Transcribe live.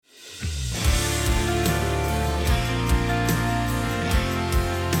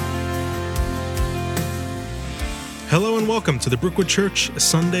Hello and welcome to the Brookwood Church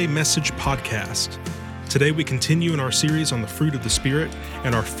Sunday Message Podcast. Today we continue in our series on the fruit of the Spirit,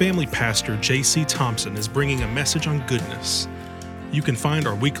 and our family pastor, J.C. Thompson, is bringing a message on goodness. You can find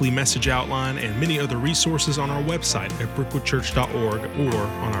our weekly message outline and many other resources on our website at brookwoodchurch.org or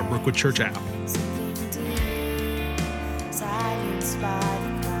on our Brookwood Church app.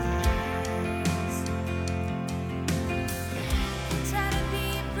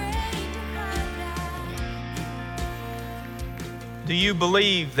 Do you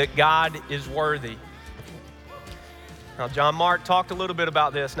believe that God is worthy? Now, John Mark talked a little bit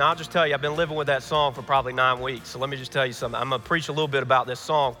about this. Now, I'll just tell you, I've been living with that song for probably 9 weeks. So let me just tell you something. I'm going to preach a little bit about this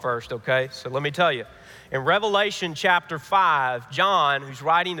song first, okay? So let me tell you. In Revelation chapter 5, John, who's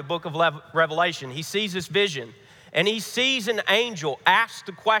writing the book of Revelation, he sees this vision. And he sees an angel ask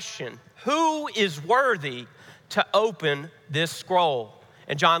the question, who is worthy to open this scroll?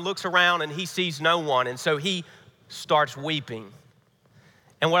 And John looks around and he sees no one. And so he starts weeping.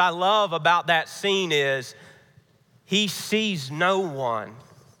 And what I love about that scene is he sees no one.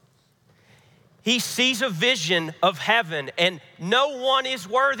 He sees a vision of heaven, and no one is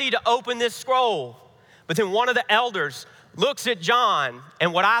worthy to open this scroll. But then one of the elders looks at John,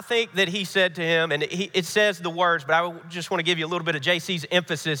 and what I think that he said to him, and it says the words, but I just want to give you a little bit of JC's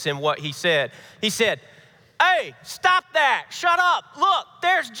emphasis in what he said. He said, "Hey, stop that, shut up, look,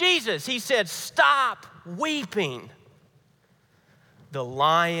 there's Jesus." He said, "Stop weeping." The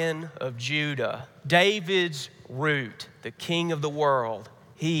Lion of Judah, David's root, the King of the world,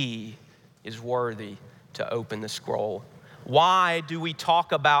 he is worthy to open the scroll. Why do we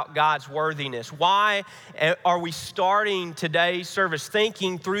talk about God's worthiness? Why are we starting today's service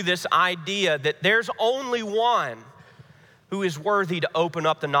thinking through this idea that there's only one who is worthy to open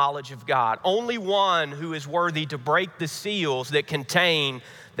up the knowledge of God, only one who is worthy to break the seals that contain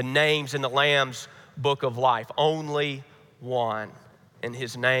the names in the Lamb's book of life, only one. And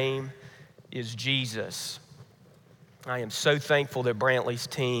his name is Jesus. I am so thankful that Brantley's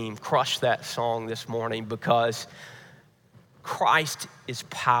team crushed that song this morning because Christ is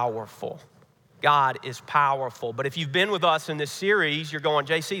powerful. God is powerful. But if you've been with us in this series, you're going,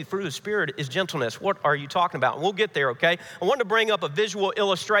 JC, the fruit of the Spirit is gentleness. What are you talking about? And we'll get there, okay? I wanted to bring up a visual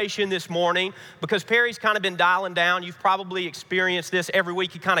illustration this morning because Perry's kind of been dialing down. You've probably experienced this every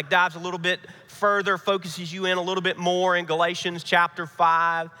week. He kind of dives a little bit further, focuses you in a little bit more in Galatians chapter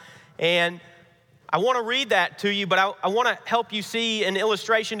 5. And I want to read that to you, but I want to help you see an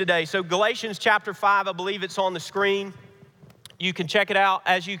illustration today. So Galatians chapter 5, I believe it's on the screen. You can check it out.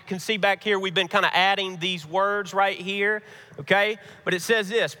 As you can see back here, we've been kind of adding these words right here, okay? But it says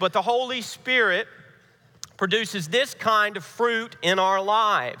this, but the Holy Spirit produces this kind of fruit in our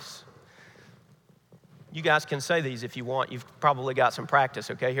lives. You guys can say these if you want. You've probably got some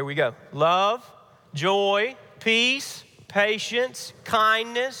practice, okay? Here we go. Love, joy, peace, patience,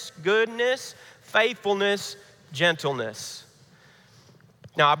 kindness, goodness, faithfulness, gentleness.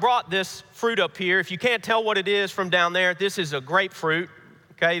 Now, I brought this fruit up here. If you can't tell what it is from down there, this is a grapefruit,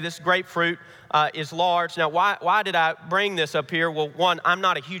 okay? This grapefruit is large. Now, why did I bring this up here? Well, one, I'm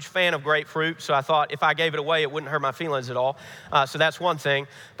not a huge fan of grapefruit, so I thought if I gave it away, it wouldn't hurt my feelings at all. So that's one thing.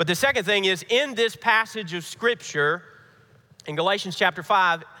 But the second thing is, in this passage of Scripture, in Galatians chapter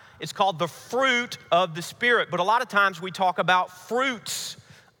 5, it's called the fruit of the Spirit. But a lot of times we talk about fruits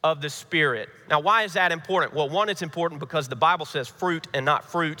of the Spirit. Now, why is that important? Well, one, it's important because the Bible says fruit and not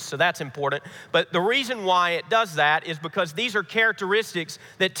fruits, so that's important. But the reason why it does that is because these are characteristics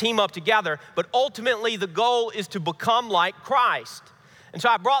that team up together, but ultimately the goal is to become like Christ. And so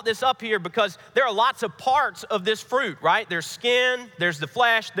I brought this up here because there are lots of parts of this fruit, right? There's skin, there's the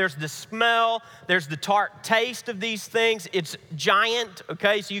flesh, there's the smell, there's the tart taste of these things. It's giant,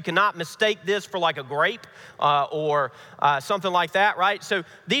 okay? So you cannot mistake this for like a grape or something like that, right? So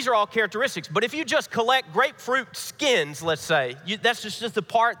these are all characteristics. But if you just collect grapefruit skins, let's say, that's just the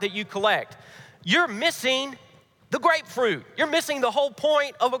part that you collect, you're missing the grapefruit. You're missing the whole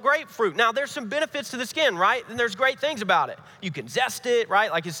point of a grapefruit. Now, there's some benefits to the skin, right? And there's great things about it. You can zest it, right?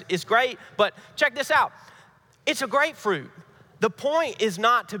 Like it's great. But check this out. It's a grapefruit. The point is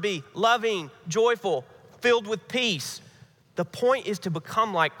not to be loving, joyful, filled with peace. The point is to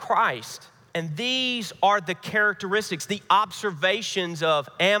become like Christ. And these are the characteristics, the observations of,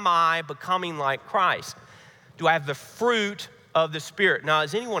 am I becoming like Christ? Do I have the fruit of the Spirit? Now,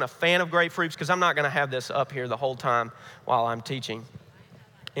 is anyone a fan of grapefruits? Because I'm not going to have this up here the whole time while I'm teaching.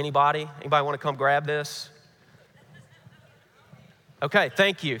 Anybody? Anybody want to come grab this? Okay,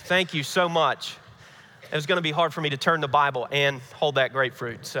 thank you. Thank you so much. It was going to be hard for me to turn the Bible and hold that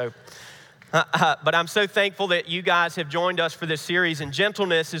grapefruit. So But I'm so thankful that you guys have joined us for this series, and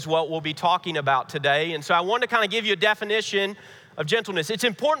gentleness is what we'll be talking about today. And so I want to kind of give you a definition of gentleness. It's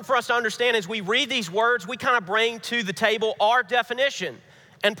important for us to understand as we read these words, we kind of bring to the table our definition.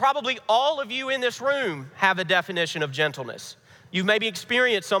 And probably all of you in this room have a definition of gentleness. You've maybe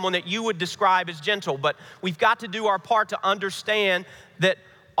experienced someone that you would describe as gentle, but we've got to do our part to understand that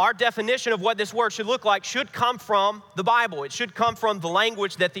our definition of what this word should look like should come from the Bible. It should come from the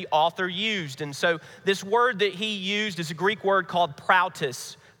language that the author used. And so this word that he used is a Greek word called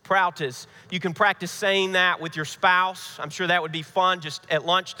prautos. Prautos. You can practice saying that with your spouse. I'm sure that would be fun just at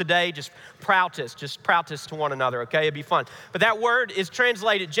lunch today. Just prautos to one another, okay? It'd be fun. But that word is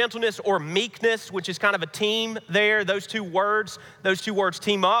translated gentleness or meekness, which is kind of a team there. Those two words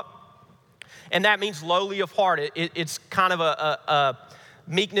team up. And that means lowly of heart. It's kind of a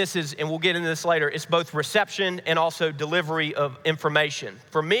meekness is, and we'll get into this later, it's both reception and also delivery of information.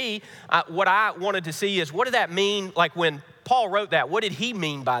 For me, what I wanted to see is what did that mean, like when Paul wrote that, what did he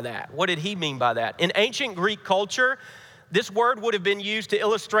mean by that? What did he mean by that? In ancient Greek culture, this word would have been used to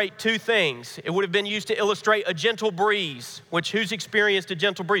illustrate two things. It would have been used to illustrate a gentle breeze, which who's experienced a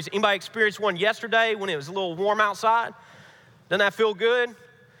gentle breeze? Anybody experienced one yesterday when it was a little warm outside? Doesn't that feel good?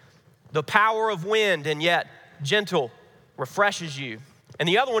 The power of wind, and yet gentle refreshes you. And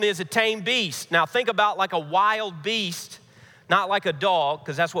the other one is a tame beast. Now think about like a wild beast, not like a dog,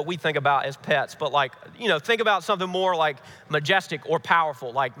 because that's what we think about as pets, but like, think about something more like majestic or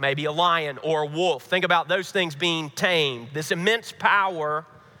powerful, like maybe a lion or a wolf. Think about those things being tamed, this immense power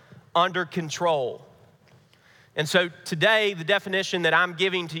under control. And so today, the definition that I'm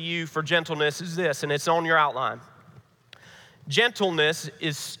giving to you for gentleness is this, and it's on your outline. Gentleness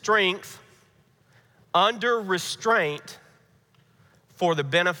is strength under restraint for the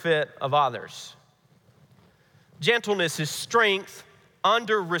benefit of others. Gentleness is strength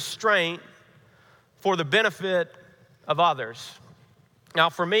under restraint for the benefit of others.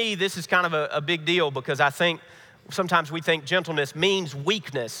 Now, for me, this is kind of a big deal because I think sometimes we think gentleness means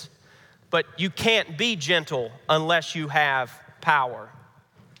weakness, but you can't be gentle unless you have power.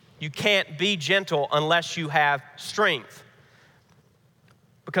 You can't be gentle unless you have strength,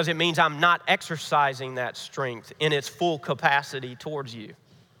 because it means I'm not exercising that strength in its full capacity towards you.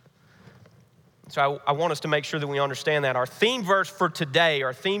 So I want us to make sure that we understand that. Our theme verse for today,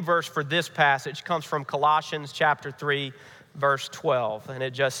 our theme verse for this passage comes from Colossians chapter 3, verse 12. And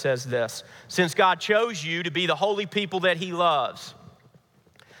it just says this: since God chose you to be the holy people that he loves,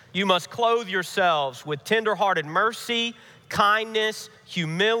 you must clothe yourselves with tender-hearted mercy, kindness,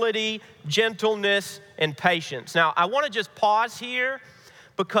 humility, gentleness, and patience. Now, I want to just pause here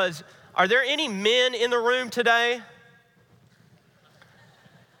because are there any men in the room today?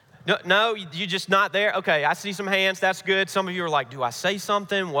 No, you're just not there? Okay, I see some hands. That's good. Some of you are like, do I say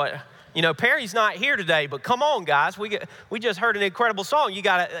something? What? Perry's not here today, but come on, guys. We just heard an incredible song. You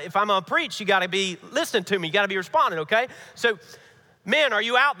got to, if I'm going to preach, you got to be listening to me. You got to be responding, okay? So, men, are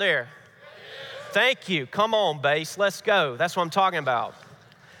you out there? Yes. Thank you. Come on, bass. Let's go. That's what I'm talking about.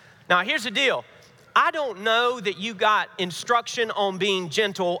 Now, here's the deal. I don't know that you got instruction on being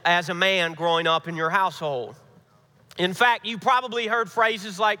gentle as a man growing up in your household. In fact, you probably heard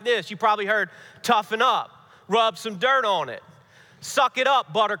phrases like this. You probably heard, toughen up, rub some dirt on it, suck it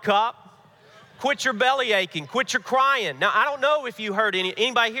up, buttercup, quit your belly aching, quit your crying. Now, I don't know if you heard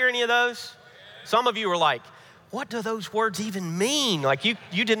anybody hear any of those? Some of you were like, what do those words even mean? Like you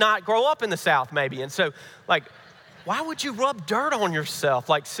did not grow up in the South maybe. And so like, why would you rub dirt on yourself?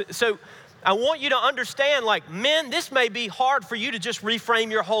 Like, so I want you to understand, like, men, this may be hard for you to just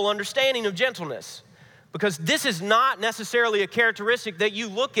reframe your whole understanding of gentleness, because this is not necessarily a characteristic that you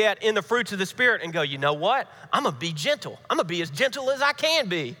look at in the fruits of the Spirit and go, you know what? I'm going to be gentle. I'm going to be as gentle as I can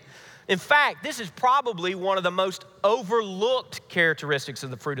be. In fact, this is probably one of the most overlooked characteristics of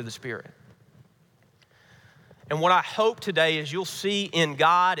the fruit of the Spirit. And what I hope today is you'll see in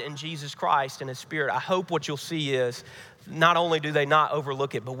God and Jesus Christ and his Spirit, I hope what you'll see is not only do they not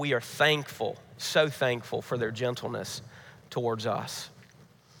overlook it, but we are thankful, so thankful for their gentleness towards us.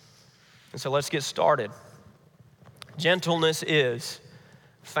 And so let's get started. Gentleness is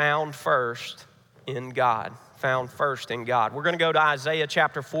found first in God. Found first in God. We're going to go to Isaiah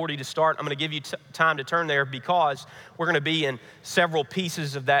chapter 40 to start. I'm going to give you time to turn there because we're going to be in several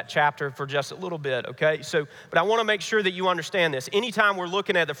pieces of that chapter for just a little bit, okay? But I want to make sure that you understand this. Anytime we're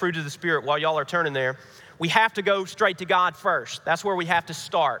looking at the fruit of the Spirit while y'all are turning there, we have to go straight to God first. That's where we have to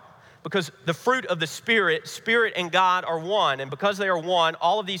start. Because the fruit of the Spirit and God are one. And because they are one,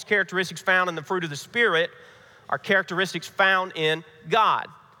 all of these characteristics found in the fruit of the Spirit are characteristics found in God.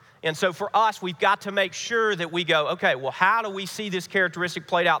 And so for us, we've got to make sure that we go, okay, well, how do we see this characteristic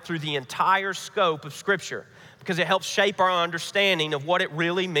played out through the entire scope of Scripture? Because it helps shape our understanding of what it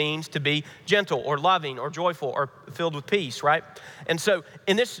really means to be gentle or loving or joyful or filled with peace, right? And so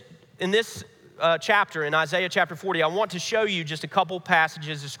in this chapter, in Isaiah chapter 40, I want to show you just a couple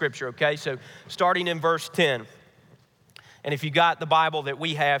passages of Scripture, okay? So starting in verse 10. And if you got the Bible that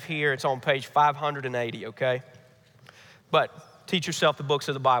we have here, it's on page 580, okay? But teach yourself the books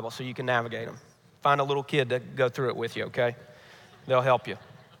of the Bible so you can navigate them. Find a little kid to go through it with you, okay? They'll help you.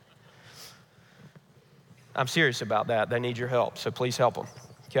 I'm serious about that. They need your help, so please help them,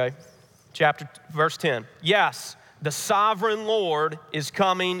 okay? Verse 10. Yes, the sovereign Lord is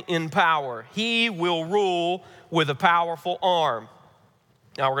coming in power. He will rule with a powerful arm.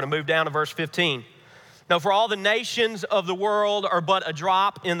 Now we're going to move down to verse 15. Now, for all the nations of the world are but a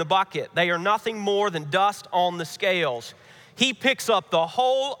drop in the bucket. They are nothing more than dust on the scales. He picks up the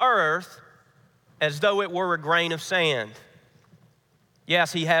whole earth as though it were a grain of sand.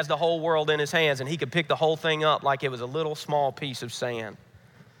 Yes, he has the whole world in his hands, and he could pick the whole thing up like it was a little small piece of sand.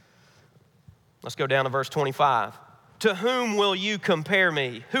 Let's go down to verse 25. To whom will you compare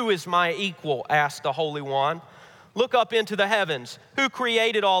me? Who is my equal? Asked the Holy One. Look up into the heavens. Who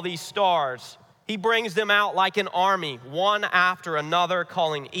created all these stars? He brings them out like an army, one after another,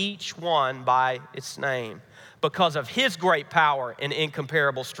 calling each one by its name. Because of his great power and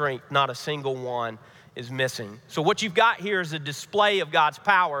incomparable strength, not a single one is missing. So what you've got here is a display of God's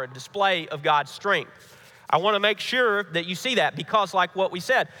power, a display of God's strength. I want to make sure that you see that because like what we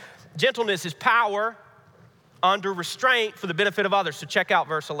said, gentleness is power under restraint for the benefit of others. So check out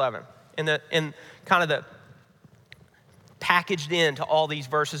verse 11. In kind of the packaged into all these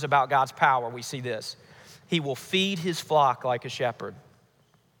verses about God's power, we see this. He will feed his flock like a shepherd.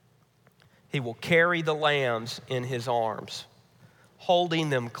 He will carry the lambs in his arms, holding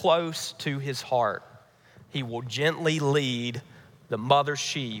them close to his heart. He will gently lead the mother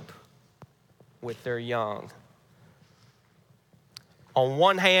sheep with their young. On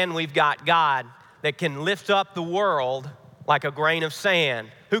one hand, we've got God that can lift up the world like a grain of sand,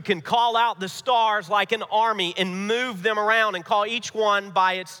 who can call out the stars like an army and move them around and call each one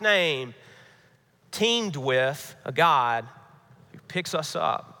by its name, teamed with a God who picks us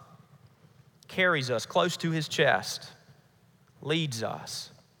up, carries us close to his chest, leads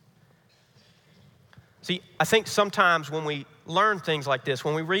us. See, I think sometimes when we learn things like this,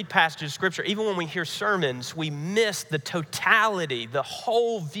 when we read passages of Scripture, even when we hear sermons, we miss the totality, the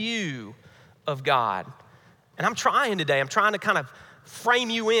whole view of God. And I'm trying to kind of frame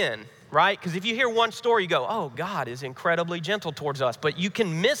you in, right? Because if you hear one story, you go, oh, God is incredibly gentle towards us. But you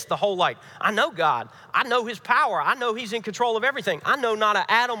can miss the whole, I know God. I know his power. I know he's in control of everything. I know not an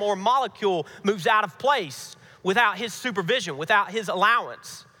atom or molecule moves out of place without his supervision, without his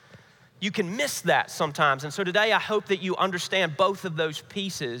allowance. You can miss that sometimes. And so today I hope that you understand both of those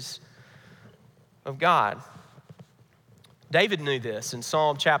pieces of God. David knew this in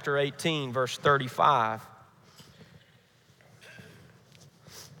Psalm chapter 18, verse 35.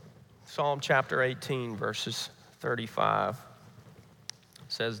 Psalm chapter 18, verses 35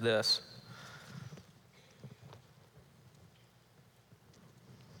 says this.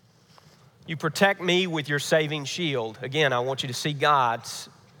 You protect me with your saving shield. Again, I want you to see God's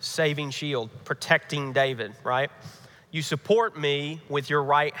saving shield, protecting David, right? You support me with your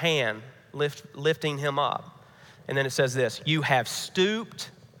right hand, lifting him up. And then it says this, you have stooped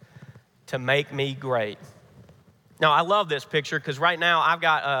to make me great. Now, I love this picture because right now I've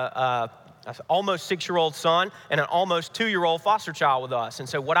got an almost 6-year-old son and an almost 2-year-old foster child with us. And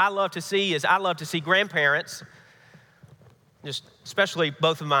so what I love to see is grandparents, just especially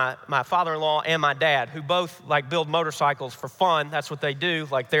both of my father-in-law and my dad, who both build motorcycles for fun. That's what they do.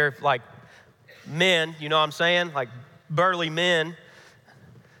 They're men, you know what I'm saying? Burly men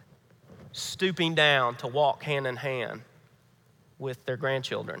stooping down to walk hand in hand with their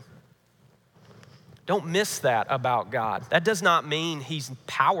grandchildren. Don't miss that about God. That does not mean he's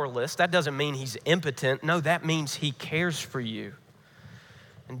powerless. That doesn't mean he's impotent. No, that means he cares for you.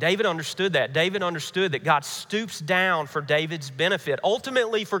 And David understood that. David understood that God stoops down for David's benefit,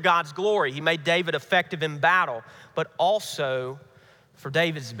 ultimately for God's glory. He made David effective in battle, but also for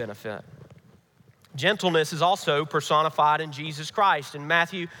David's benefit. Gentleness is also personified in Jesus Christ. In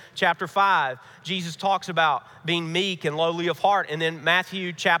Matthew chapter 5, Jesus talks about being meek and lowly of heart. And then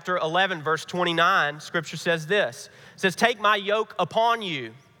Matthew chapter 11, verse 29, Scripture says this. It says, take my yoke upon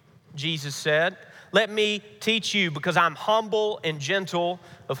you, Jesus said. Let me teach you because I'm humble and gentle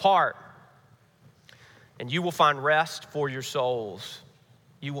of heart. And you will find rest for your souls.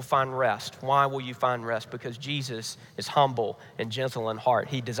 you will find rest. Why will you find rest? Because Jesus is humble and gentle in heart.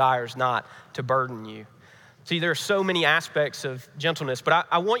 He desires not to burden you. See, there are so many aspects of gentleness, but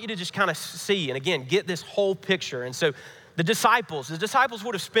I want you to just kind of see, and again, get this whole picture. And so the disciples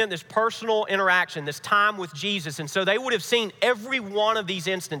would have spent this personal interaction, this time with Jesus, and so they would have seen every one of these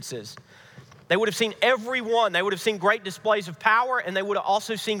instances. They would have seen every one. They would have seen great displays of power, and they would have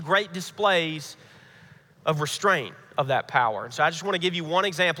also seen great displays of restraint of that power. And so I just want to give you one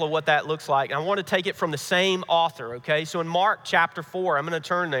example of what that looks like. And I want to take it from the same author, okay? So in Mark chapter 4, I'm going to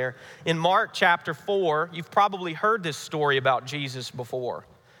turn there. In Mark chapter 4, you've probably heard this story about Jesus before.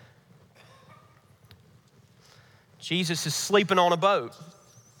 Jesus is sleeping on a boat.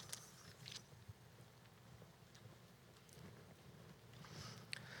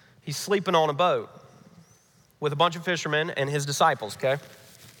 He's sleeping on a boat with a bunch of fishermen and his disciples, okay?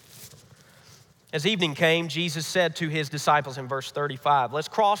 As evening came, Jesus said to his disciples in verse 35, let's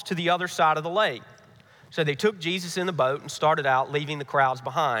cross to the other side of the lake. So they took Jesus in the boat and started out, leaving the crowds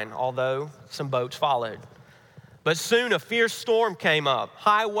behind, although some boats followed. But soon a fierce storm came up.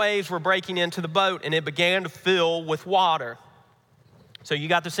 High waves were breaking into the boat, and it began to fill with water. So you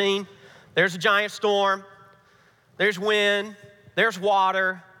got the scene? There's a giant storm, there's wind, there's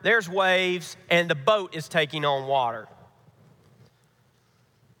water, there's waves, and the boat is taking on water.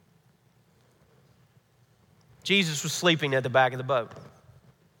 Jesus was sleeping at the back of the boat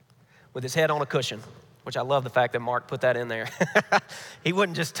with his head on a cushion, which I love the fact that Mark put that in there. He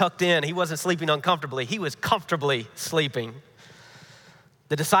wasn't just tucked in. He wasn't sleeping uncomfortably. He was comfortably sleeping.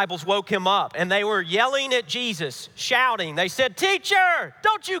 The disciples woke him up, and they were yelling at Jesus, shouting. They said, "Teacher,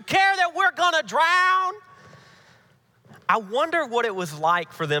 don't you care that we're going to drown?" I wonder what it was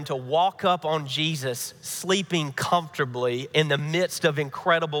like for them to walk up on Jesus sleeping comfortably in the midst of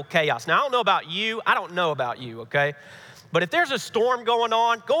incredible chaos. Now, I don't know about you, okay? But if there's a storm going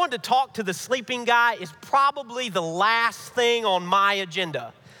on, going to talk to the sleeping guy is probably the last thing on my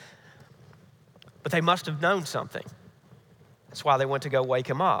agenda. But they must have known something. That's why they went to go wake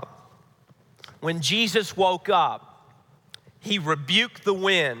him up. When Jesus woke up, he rebuked the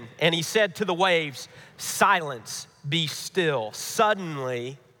wind and he said to the waves, "Silence, be still."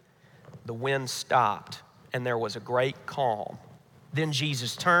 Suddenly, the wind stopped and there was a great calm. Then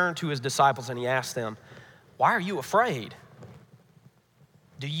Jesus turned to his disciples and he asked them, "Why are you afraid?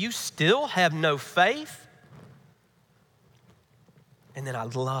 Do you still have no faith?" And then I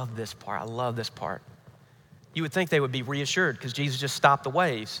love this part. You would think they would be reassured because Jesus just stopped the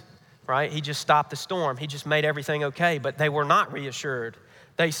waves, right? He just stopped the storm. He just made everything okay, but they were not reassured.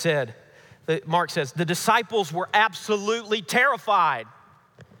 They said, Mark says, the disciples were absolutely terrified.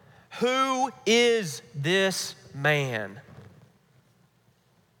 "Who is this man?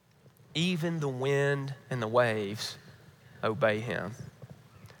 Even the wind and the waves obey him."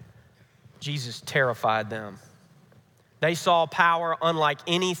 Jesus terrified them. They saw power unlike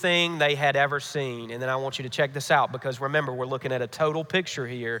anything they had ever seen. And then I want you to check this out because remember, we're looking at a total picture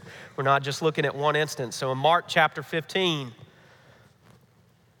here. We're not just looking at one instance. So in Mark chapter 15,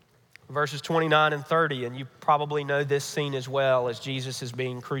 verses 29 and 30, and you probably know this scene as well as Jesus is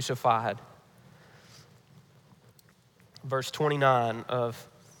being crucified. Verse 29 of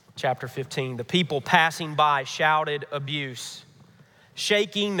chapter 15, the people passing by shouted abuse,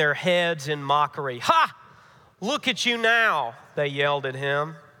 shaking their heads in mockery. "Ha! Look at you now," they yelled at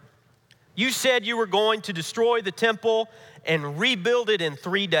him. "You said you were going to destroy the temple and rebuild it in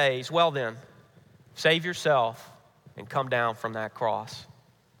 3 days. Well then, save yourself and come down from that cross."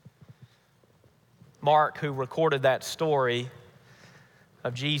 Mark, who recorded that story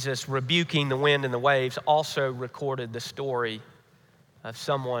of Jesus rebuking the wind and the waves, also recorded the story of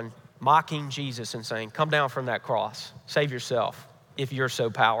someone mocking Jesus and saying, "Come down from that cross. Save yourself. If you're so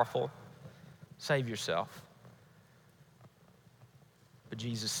powerful, save yourself." But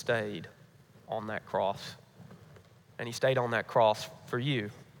Jesus stayed on that cross. And he stayed on that cross for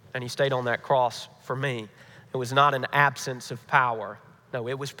you. And he stayed on that cross for me. It was not an absence of power. No,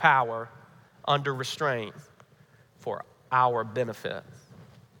 it was power under restraint for our benefit.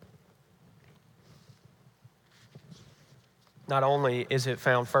 Not only is it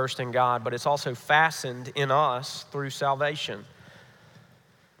found first in God, but it's also fastened in us through salvation.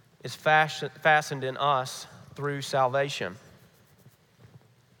 It's fastened in us through salvation.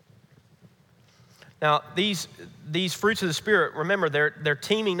 Now, these fruits of the Spirit, remember, they're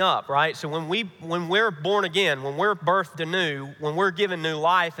teaming up, right? So when we're born again, when we're birthed anew, when we're given new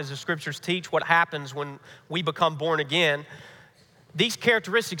life, as the scriptures teach what happens when we become born again, these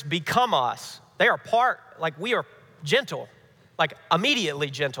characteristics become us. They are we are gentle, like immediately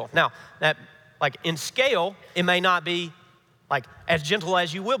gentle. Now, that, like in scale, it may not be like as gentle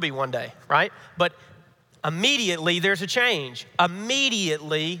as you will be one day, right? But immediately there's a change.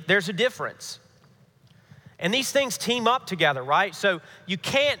 Immediately there's a difference. And these things team up together, right? So you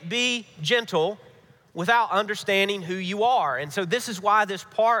can't be gentle without understanding who you are. And so this is why this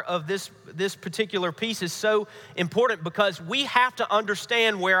part of this particular piece is so important, because we have to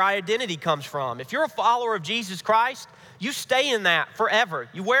understand where our identity comes from. If you're a follower of Jesus Christ, you stay in that forever.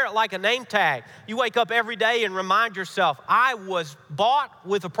 You wear it like a name tag. You wake up every day and remind yourself, I was bought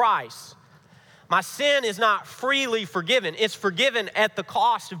with a price. My sin is not freely forgiven. It's forgiven at the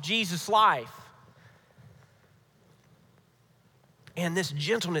cost of Jesus' life. And this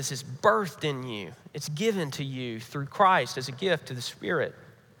gentleness is birthed in you. It's given to you through Christ as a gift to the Spirit.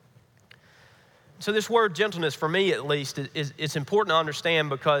 So this word gentleness, for me at least, it's important to understand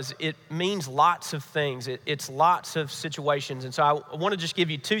because it means lots of things. It's lots of situations. And so I want to just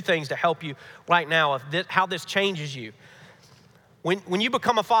give you two things to help you right now of how this changes you. When you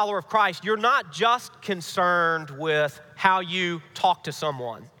become a follower of Christ, you're not just concerned with how you talk to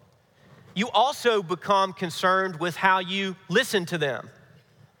someone. You also become concerned with how you listen to them.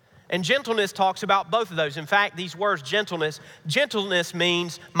 And gentleness talks about both of those. In fact, these words, gentleness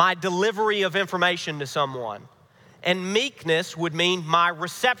means my delivery of information to someone. And meekness would mean my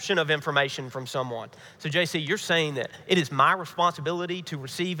reception of information from someone. So JC, you're saying that it is my responsibility to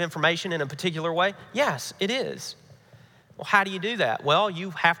receive information in a particular way? Yes, it is. Well, how do you do that? Well, you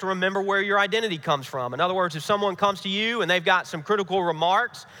have to remember where your identity comes from. In other words, if someone comes to you and they've got some critical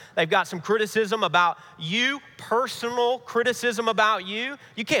remarks, they've got some criticism about you, personal criticism about you,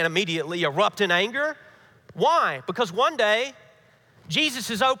 you can't immediately erupt in anger. Why? Because one day, Jesus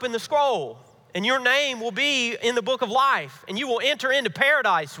has opened the scroll and your name will be in the book of life and you will enter into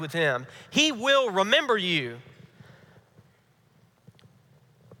paradise with him. He will remember you.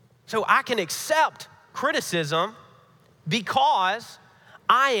 So I can accept criticism because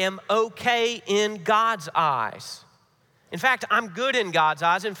I am okay in God's eyes. In fact, I'm good in God's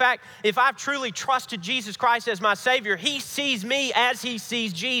eyes. In fact, if I've truly trusted Jesus Christ as my Savior, he sees me as he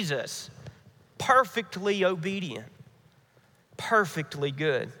sees Jesus. Perfectly obedient, perfectly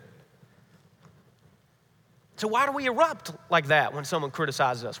good. So why do we erupt like that when someone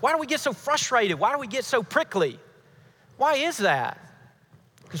criticizes us? Why do we get so frustrated? Why do we get so prickly? Why is that?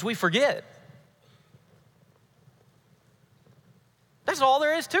 Because we forget. That's all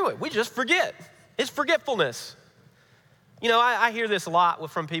there is to it. We just forget. It's forgetfulness. You know, I hear this a lot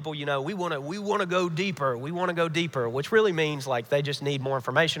from people, you know, we want to go deeper. We want to go deeper, which really means like they just need more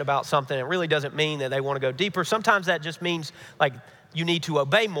information about something. It really doesn't mean that they want to go deeper. Sometimes that just means like you need to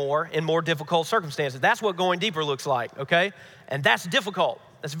obey more in more difficult circumstances. That's what going deeper looks like, okay? And that's difficult.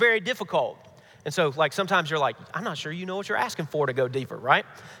 That's very difficult. And so like sometimes you're like, I'm not sure you know what you're asking for to go deeper, right?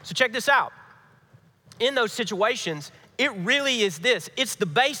 So check this out. In those situations, it really is this. It's the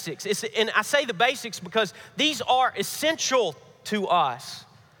basics. And I say the basics because these are essential to us.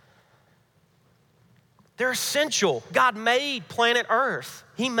 They're essential. God made planet Earth.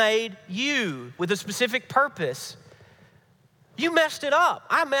 He made you with a specific purpose. You messed it up.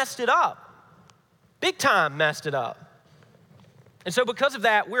 I messed it up. Big time messed it up. And so because of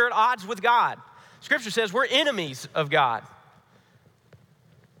that, we're at odds with God. Scripture says we're enemies of God.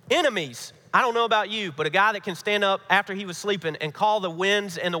 Enemies. I don't know about you, but a guy that can stand up after he was sleeping and call the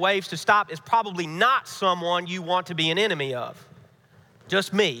winds and the waves to stop is probably not someone you want to be an enemy of.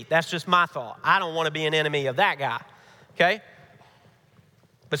 Just me. That's just my thought. I don't want to be an enemy of that guy, okay?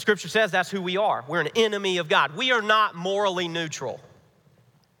 But Scripture says that's who we are. We're an enemy of God. We are not morally neutral.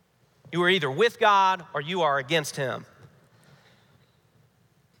 You are either with God or you are against him.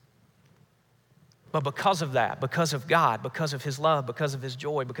 But because of that, because of God, because of his love, because of his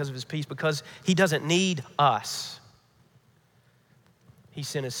joy, because of his peace, because he doesn't need us, he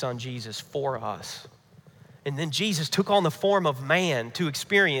sent his son Jesus for us. And then Jesus took on the form of man to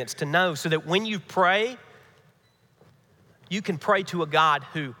experience, to know, so that when you pray, you can pray to a God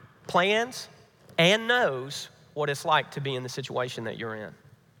who plans and knows what it's like to be in the situation that you're in.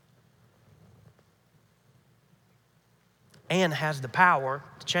 And has the power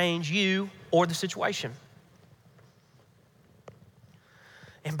to change you or the situation.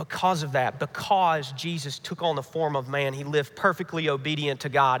 And because of that, because Jesus took on the form of man, he lived perfectly obedient to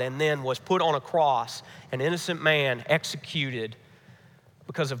God and then was put on a cross, an innocent man executed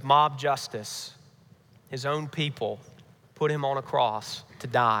because of mob justice. His own people put him on a cross to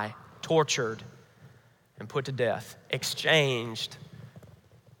die, tortured and put to death, exchanged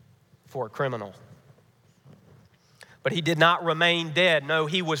for a criminal. But he did not remain dead. No,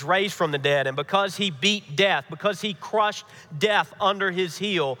 he was raised from the dead. And because he beat death, because he crushed death under his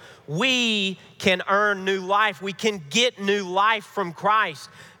heel, we can earn new life. We can get new life from Christ.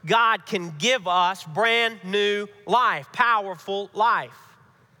 God can give us brand new life, powerful life.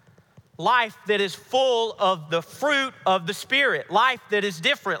 Life that is full of the fruit of the Spirit. Life that is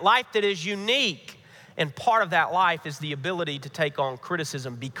different. Life that is unique. And part of that life is the ability to take on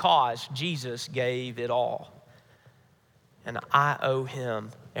criticism because Jesus gave it all. And I owe him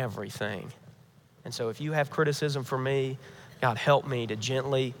everything. And so if you have criticism for me, God, help me to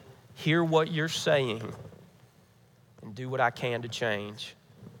gently hear what you're saying and do what I can to change.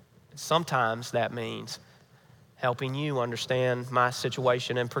 And sometimes that means helping you understand my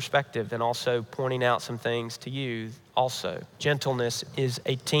situation and perspective and also pointing out some things to you also. Gentleness is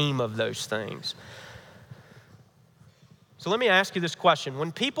a team of those things. So let me ask you this question.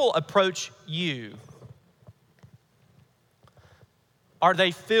 When people approach you, are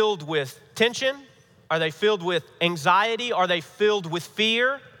they filled with tension? Are they filled with anxiety? Are they filled with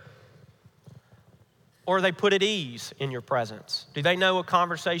fear? Or are they put at ease in your presence? Do they know a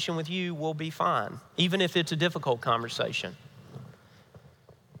conversation with you will be fine, even if it's a difficult conversation?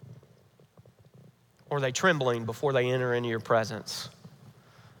 Or are they trembling before they enter into your presence?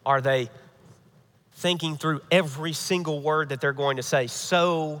 Are they thinking through every single word that they're going to say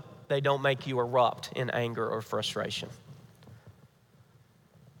so they don't make you erupt in anger or frustration?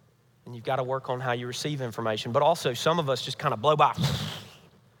 And you've got to work on how you receive information. But also, some of us just kind of blow by.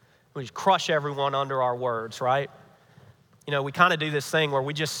 We just crush everyone under our words, right? You know, we kind of do this thing where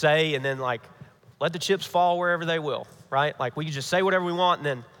we just say and then like, let the chips fall wherever they will, right? Like we can just say whatever we want and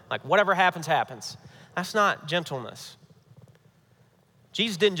then like whatever happens, happens. That's not gentleness.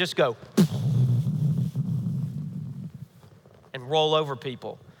 Jesus didn't just go and roll over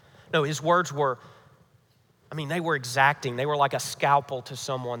people. No, his words were, they were exacting. They were like a scalpel to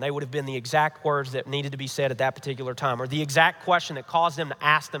someone. They would have been the exact words that needed to be said at that particular time, or the exact question that caused them to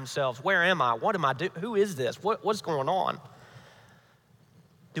ask themselves, where am I? What am I doing? Who is this? What's going on?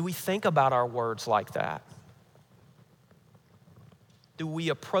 Do we think about our words like that? Do we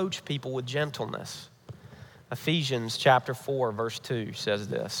approach people with gentleness? Ephesians chapter 4, verse 2 says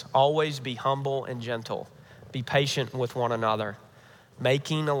this, always be humble and gentle. Be patient with one another,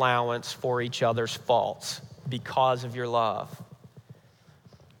 making allowance for each other's faults because of your love.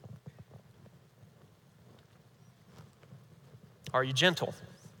 Are you gentle?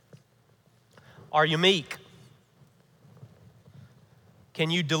 Are you meek? Can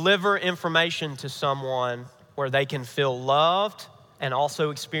you deliver information to someone where they can feel loved and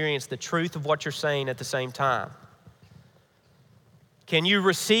also experience the truth of what you're saying at the same time? Can you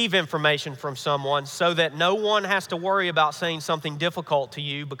receive information from someone so that no one has to worry about saying something difficult to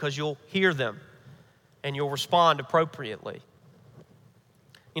you because you'll hear them and you'll respond appropriately?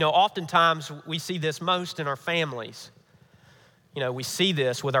 You know, oftentimes we see this most in our families. You know, we see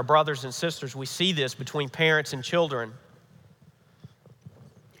this with our brothers and sisters. We see this between parents and children.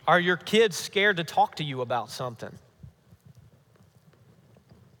 Are your kids scared to talk to you about something?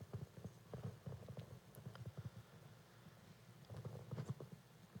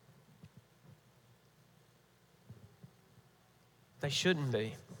 They shouldn't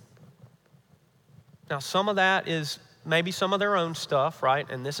be. Now, some of that is maybe some of their own stuff, right?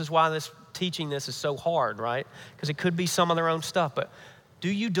 And this is why teaching this is so hard, right? Because it could be some of their own stuff. But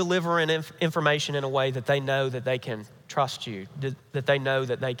do you deliver information in a way that they know that they can trust you, that they know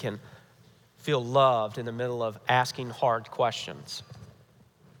that they can feel loved in the middle of asking hard questions?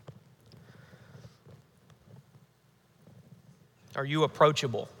 Are you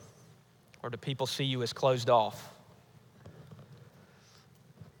approachable, or do people see you as closed off?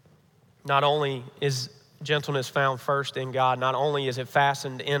 Not only is gentleness found first in God, not only is it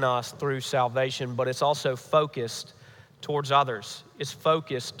fastened in us through salvation, but it's also focused towards others. It's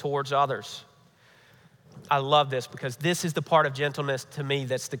focused towards others. I love this because this is the part of gentleness to me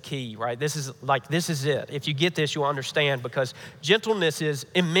that's the key, right? This is it. If you get this, you'll understand, because gentleness is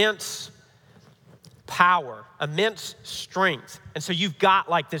immense power, immense strength. And so you've got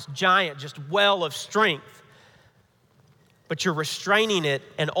like this giant just well of strength, but you're restraining it,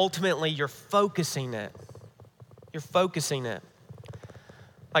 and ultimately you're focusing it. You're focusing it.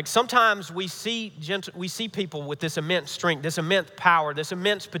 Like sometimes we see people with this immense strength, this immense power, this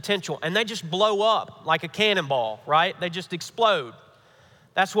immense potential, and they just blow up like a cannonball, right? They just explode.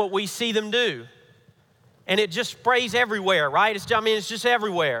 That's what we see them do. And it just sprays everywhere, right? It's just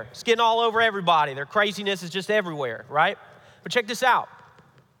everywhere. It's getting all over everybody. Their craziness is just everywhere, right? But check this out.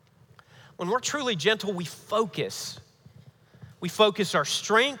 When we're truly gentle, we focus. We focus our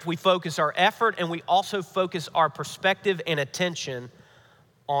strength, we focus our effort, and we also focus our perspective and attention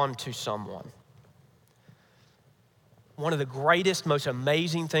onto someone. One of the greatest, most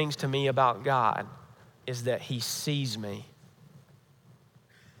amazing things to me about God is that he sees me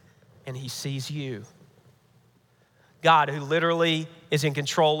and he sees you. God, who literally is in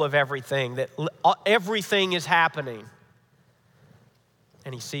control of everything, that everything is happening.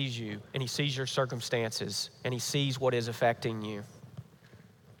 And he sees you, and he sees your circumstances, and he sees what is affecting you.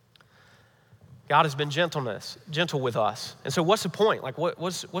 God has been gentle with us. And so what's the point? Like,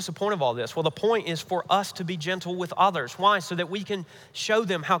 what's the point of all this? Well, the point is for us to be gentle with others. Why? So that we can show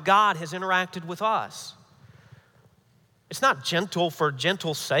them how God has interacted with us. It's not gentle for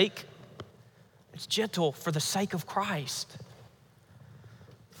gentle's sake. It's gentle for the sake of Christ.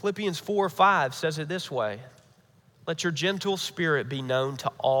 Philippians 4:5 says it this way: let your gentle spirit be known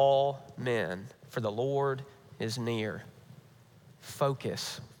to all men, for the Lord is near.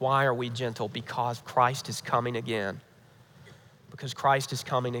 Focus. Why are we gentle? Because Christ is coming again. Because Christ is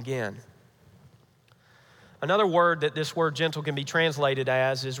coming again. Another word that this word gentle can be translated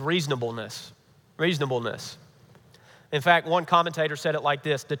as is reasonableness. Reasonableness. In fact, one commentator said it like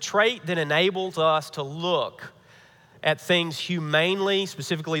this: the trait that enables us to look at things humanely,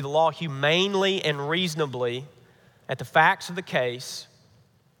 specifically the law, humanely and reasonably, at the facts of the case,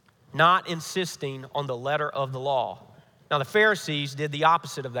 not insisting on the letter of the law. Now, the Pharisees did the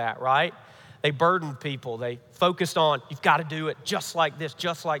opposite of that, right? They burdened people. They focused on, you've got to do it just like this,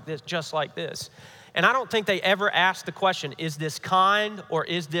 just like this, just like this. And I don't think they ever asked the question, is this kind or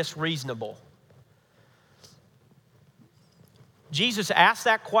is this reasonable? Jesus asked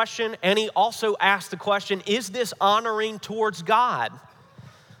that question, and he also asked the question, is this honoring towards God?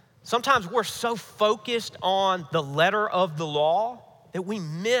 Sometimes we're so focused on the letter of the law that we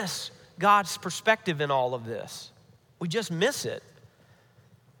miss God's perspective in all of this. We just miss it.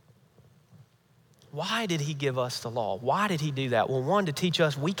 Why did he give us the law? Why did he do that? Well, one, to teach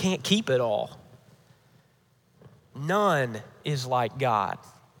us we can't keep it all. None is like God.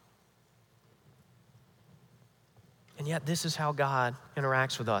 And yet this is how God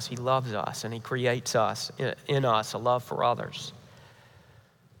interacts with us. He loves us and he creates us in us a love for others.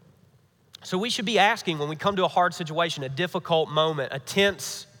 So we should be asking when we come to a hard situation, a difficult moment, a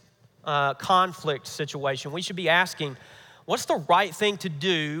tense conflict situation, we should be asking, what's the right thing to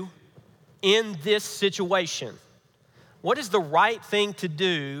do in this situation? What is the right thing to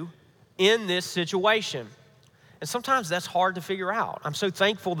do in this situation? And sometimes that's hard to figure out. I'm so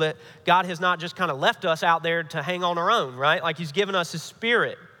thankful that God has not just kind of left us out there to hang on our own, right? Like he's given us his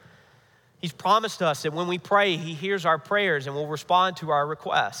Spirit. He's promised us that when we pray, he hears our prayers and will respond to our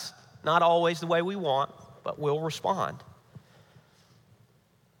requests. Not always the way we want, but we'll respond.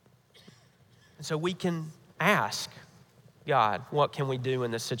 And so we can ask God, what can we do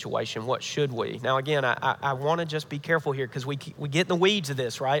in this situation? What should we? Now, again, I want to just be careful here because we get in the weeds of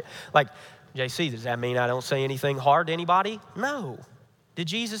this, right? Like, JC, does that mean I don't say anything hard to anybody? No. Did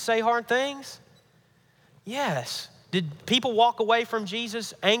Jesus say hard things? Yes. Did people walk away from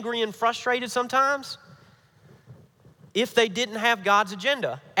Jesus angry and frustrated sometimes? If they didn't have God's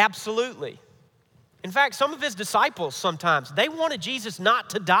agenda, absolutely. In fact, some of his disciples sometimes, they wanted Jesus not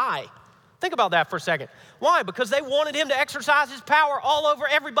to die. Think about that for a second. Why? Because they wanted him to exercise his power all over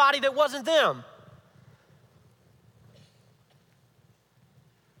everybody that wasn't them.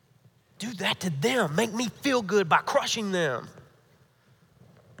 Do that to them. Make me feel good by crushing them.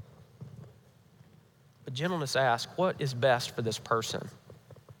 But gentleness asks, what is best for this person?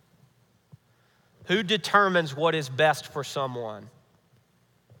 Who determines what is best for someone?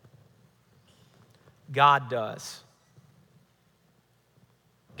 God does.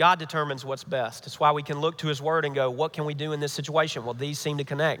 God determines what's best. It's why we can look to his word and go, what can we do in this situation? Well, these seem to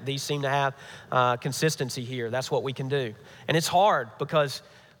connect. These seem to have consistency here. That's what we can do. And it's hard because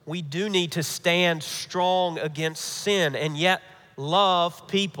we do need to stand strong against sin and yet love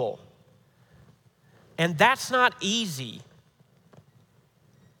people. And that's not easy.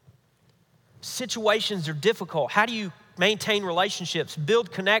 Situations are difficult. How do you maintain relationships,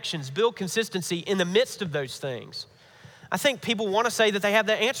 build connections, build consistency in the midst of those things? I think people want to say that they have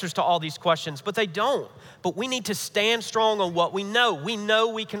the answers to all these questions, but they don't. But we need to stand strong on what we know. We know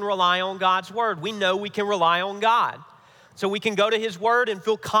we can rely on God's word. We know we can rely on God. So we can go to his word and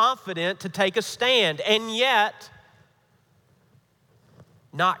feel confident to take a stand and yet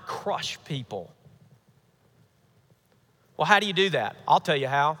not crush people. Well, how do you do that? I'll tell you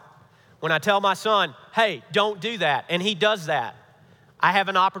how. When I tell my son, hey, don't do that, and he does that, I have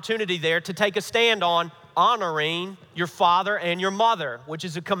an opportunity there to take a stand on honoring your father and your mother, which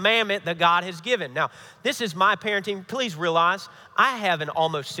is a commandment that God has given. Now, this is my parenting. Please realize I have an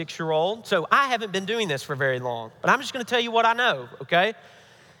almost 6-year-old, so I haven't been doing this for very long. But I'm just going to tell you what I know, okay?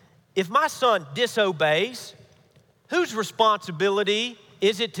 If my son disobeys, whose responsibility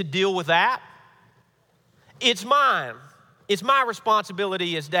is it to deal with that? It's mine. It's my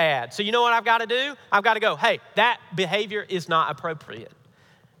responsibility as dad. So you know what I've got to do? I've got to go, hey, that behavior is not appropriate.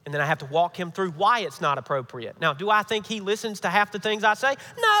 And then I have to walk him through why it's not appropriate. Now, do I think he listens to half the things I say?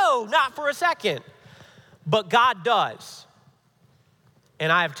 No, not for a second. But God does.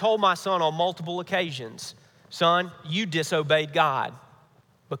 And I have told my son on multiple occasions, son, you disobeyed God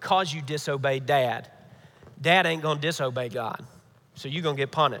because you disobeyed Dad. Dad ain't gonna disobey God, so you're gonna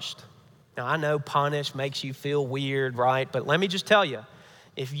get punished. Now, I know punish makes you feel weird, right? But let me just tell you,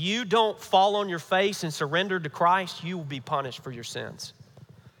 if you don't fall on your face and surrender to Christ, you will be punished for your sins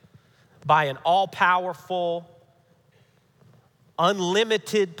by an all-powerful,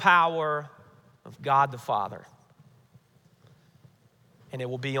 unlimited power of God the Father. And it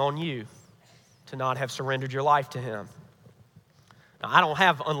will be on you to not have surrendered your life to Him. Now, I don't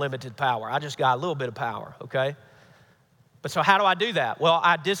have unlimited power. I just got a little bit of power, okay? But so how do I do that? Well,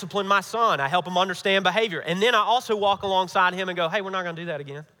 I discipline my son. I help him understand behavior. And then I also walk alongside him and go, hey, we're not going to do that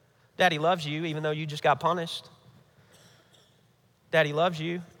again. Daddy loves you even though you just got punished. Daddy loves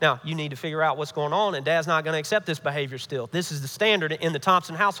you. Now, you need to figure out what's going on, and Dad's not going to accept this behavior still. This is the standard in the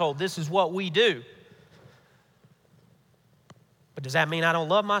Thompson household. This is what we do. But does that mean I don't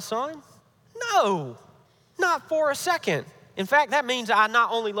love my son? No, not for a second. In fact, that means I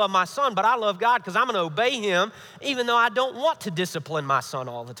not only love my son, but I love God because I'm going to obey Him even though I don't want to discipline my son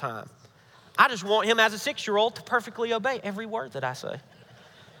all the time. I just want him as a 6-year-old to perfectly obey every word that I say.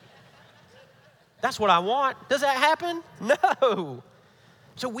 That's what I want. Does that happen? No.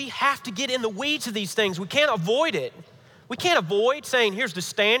 So we have to get in the weeds of these things. We can't avoid it. We can't avoid saying, here's the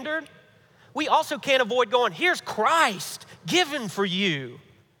standard. We also can't avoid going, here's Christ given for you.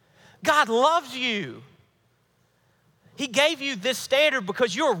 God loves you. He gave you this standard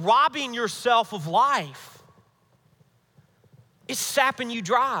because you're robbing yourself of life. It's sapping you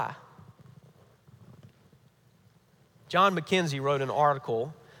dry. John Mackenzie wrote an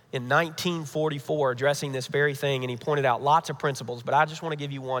article in 1944 addressing this very thing, and he pointed out lots of principles, but I just want to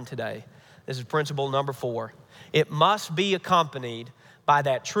give you one today. This is principle number 4. It must be accompanied by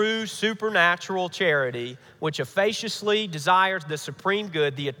that true supernatural charity which efficaciously desires the supreme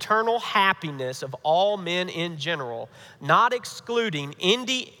good, the eternal happiness of all men in general, not excluding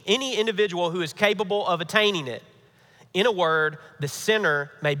any individual who is capable of attaining it. In a word, the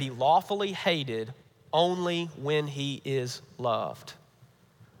sinner may be lawfully hated only when he is loved.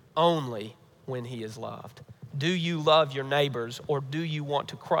 Only when he is loved. Do you love your neighbors, or do you want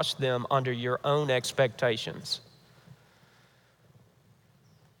to crush them under your own expectations?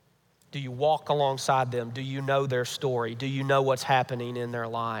 Do you walk alongside them? Do you know their story? Do you know what's happening in their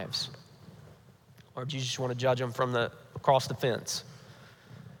lives? Or do you just want to judge them from across the fence?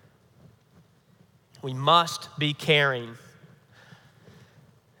 We must be caring.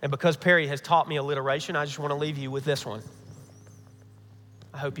 And because Perry has taught me alliteration, I just want to leave you with this one.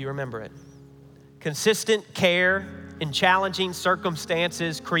 I hope you remember it. Consistent care in challenging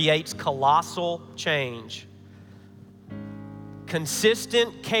circumstances creates colossal change.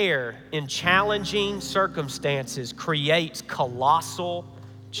 Consistent care in challenging circumstances creates colossal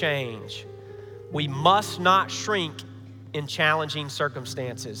change. We must not shrink in challenging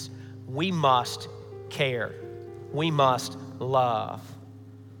circumstances. We must care. We must love.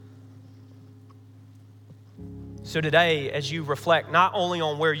 So today, as you reflect not only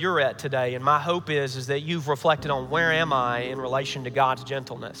on where you're at today, and my hope is that you've reflected on where am I in relation to God's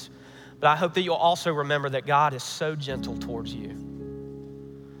gentleness, but I hope that you'll also remember that God is so gentle towards you.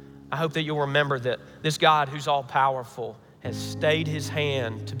 I hope that you'll remember that this God who's all-powerful has stayed His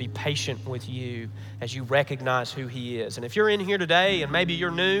hand to be patient with you as you recognize who He is. And if you're in here today and maybe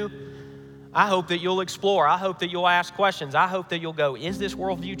you're new, I hope that you'll explore. I hope that you'll ask questions. I hope that you'll go, is this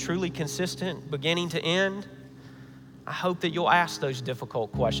worldview truly consistent beginning to end? I hope that you'll ask those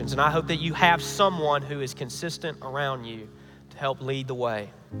difficult questions, and I hope that you have someone who is consistent around you to help lead the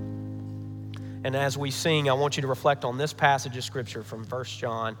way. And as we sing, I want you to reflect on this passage of Scripture from 1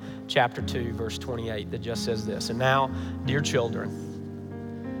 John chapter 2, verse 28 that just says this, and now, dear children,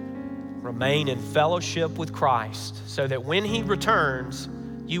 remain in fellowship with Christ so that when He returns,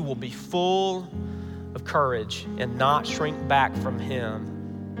 you will be full of courage and not shrink back from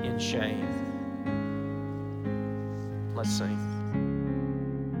Him in shame. Let's sing.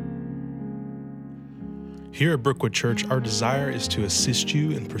 Here at Brookwood Church, our desire is to assist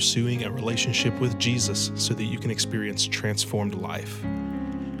you in pursuing a relationship with Jesus so that you can experience transformed life.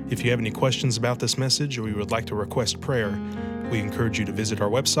 If you have any questions about this message or you would like to request prayer, we encourage you to visit our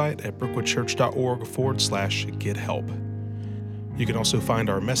website at brookwoodchurch.org/get-help. You can also find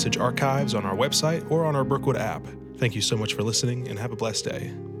our message archives on our website or on our Brookwood app. Thank you so much for listening and have a blessed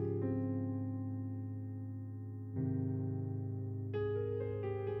day.